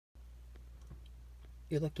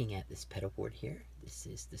you're looking at this pedal board here. This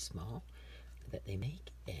is the small that they make,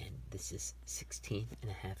 and this is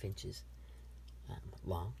 16.5 inches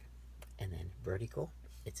long, and then vertical,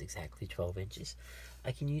 it's exactly 12 inches.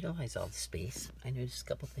 I can utilize all the space. I noticed a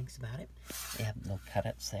couple things about it. They have little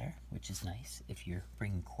cutouts there, which is nice. If you're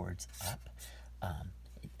bringing cords up,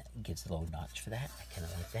 it gives a little notch for that. I kind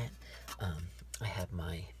of like that. I have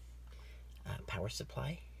my power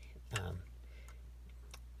supply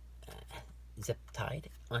zip tied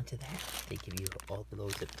onto that. They give you all the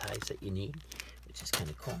little zip ties that you need, which is kind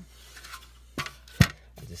of cool.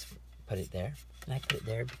 I just put it there, and I put it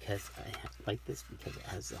there because I like this because it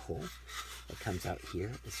has the hole that comes out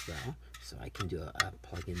here as well, so I can do a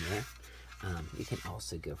plug in there. You can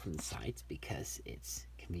also go from the sides because it's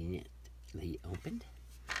conveniently opened.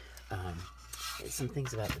 Some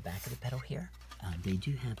things about the back of the pedal here. They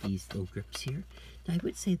do have these little grips here. Now, I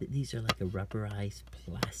would say that these are like a rubberized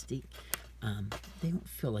plastic. They don't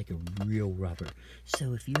feel like a real rubber.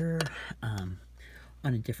 So if you're on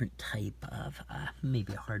a different type of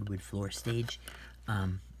maybe a hardwood floor stage, I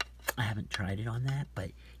haven't tried it on that, but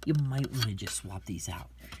you might want to just swap these out.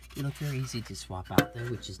 They look very easy to swap out though,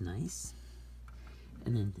 which is nice.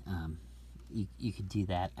 And then you could do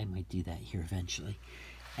that. I might do that here eventually.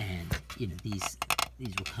 And you know, these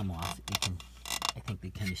will come off. You can, I think they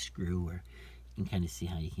kind of screw, or you can kind of see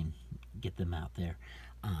how you can get them out there.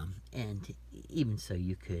 And even so,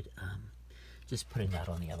 you could just put a nut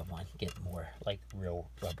on the other one, get more like real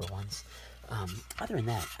rubber ones. Other than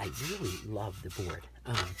that, I really love the board.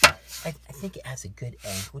 I think it has a good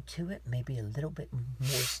angle to it, maybe a little bit more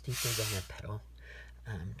steeper than a pedal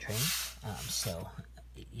train. So,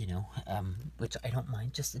 you know, which I don't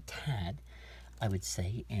mind, just a tad, I would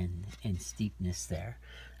say, in steepness there.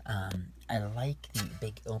 I like the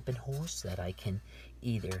big open holes that I can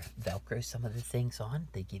either Velcro some of the things on.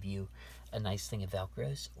 They give you a nice thing of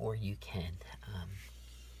Velcros, or you can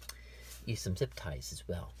use some zip ties as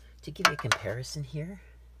well. To give you a comparison here,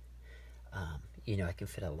 you know, I can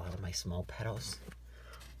fit a lot of my small pedals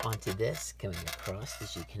onto this coming across,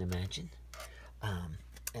 as you can imagine.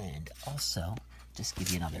 And also, just give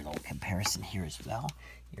you another little comparison here as well.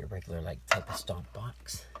 Your regular like type of stomp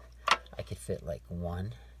box, I could fit like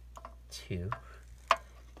 1, 2,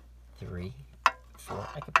 3, 4.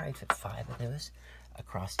 I could probably fit 5 of those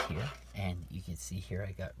across here, and you can see here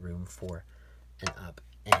I got room for an up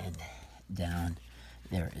and down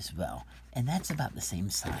there as well. And that's about the same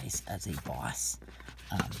size as a Boss.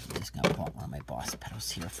 I'm just gonna pull out one of my Boss pedals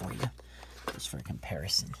here for you, just for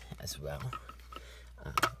comparison as well.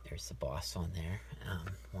 There's the Boss on there.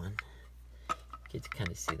 One. You can kind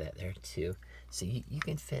of see that there too. So you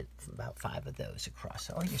can fit about 5 of those across.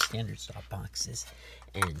 All your standard stop boxes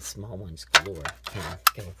and small ones galore can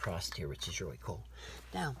go across here, which is really cool.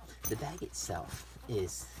 Now, the bag itself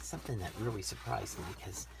is something that really surprised me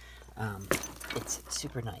because it's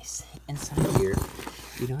super nice. Inside here,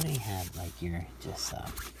 you don't only have like your just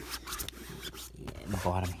in the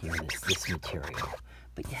bottom here, this material,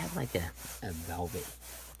 but you have like a velvet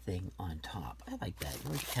thing on top. I like that. It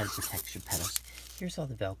really has the texture pedals. Here's all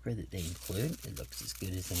the Velcro that they include. It looks as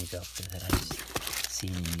good as any Velcro that I've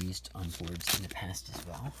seen and used on boards in the past as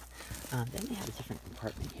well. Then they have a different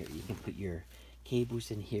compartment here. You can put your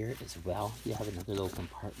cables in here as well. You have another little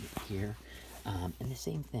compartment here. And the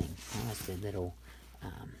same thing, kind of like the little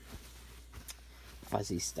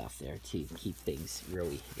fuzzy stuff there to keep things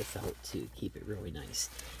really, the felt to keep it really nice.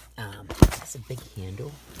 It's a big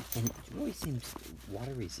handle, and it really seems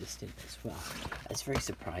water resistant as well. I was very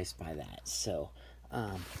surprised by that. So,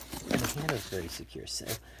 and the handle is very secure. So,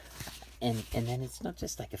 and then it's not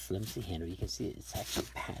just like a flimsy handle. You can see it's actually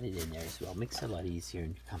padded in there as well. Makes it a lot easier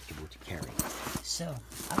and comfortable to carry. So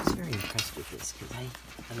I was very impressed with this because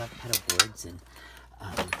I love pedal boards, and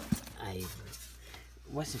I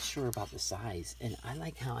wasn't sure about the size, and I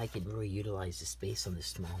like how I can really utilize the space on the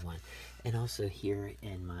small one. And also here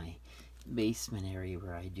in my basement area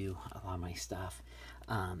where I do a lot of my stuff,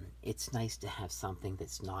 it's nice to have something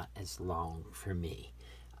that's not as long for me,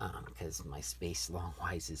 because my space long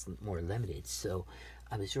wise is more limited. So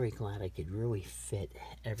I was very glad I could really fit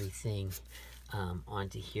everything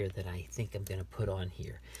onto here that I think I'm going to put on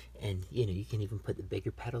here. And you know, you can even put the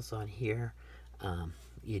bigger pedals on here.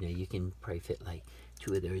 You know, you can probably fit like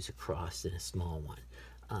 2 of those across in a small one.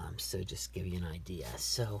 So just give you an idea.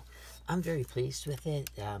 So I'm very pleased with it.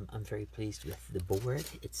 I'm very pleased with the board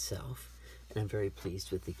itself, and I'm very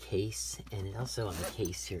pleased with the case. And it also, on the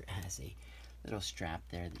case here, has a little strap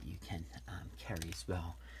there that you can carry as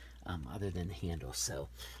well, other than the handle. So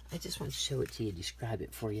I just want to show it to you, describe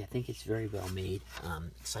it for you. I think it's very well made.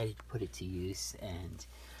 Excited to put it to use and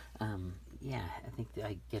yeah, I think that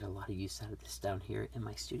I get a lot of use out of this down here in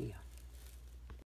my studio.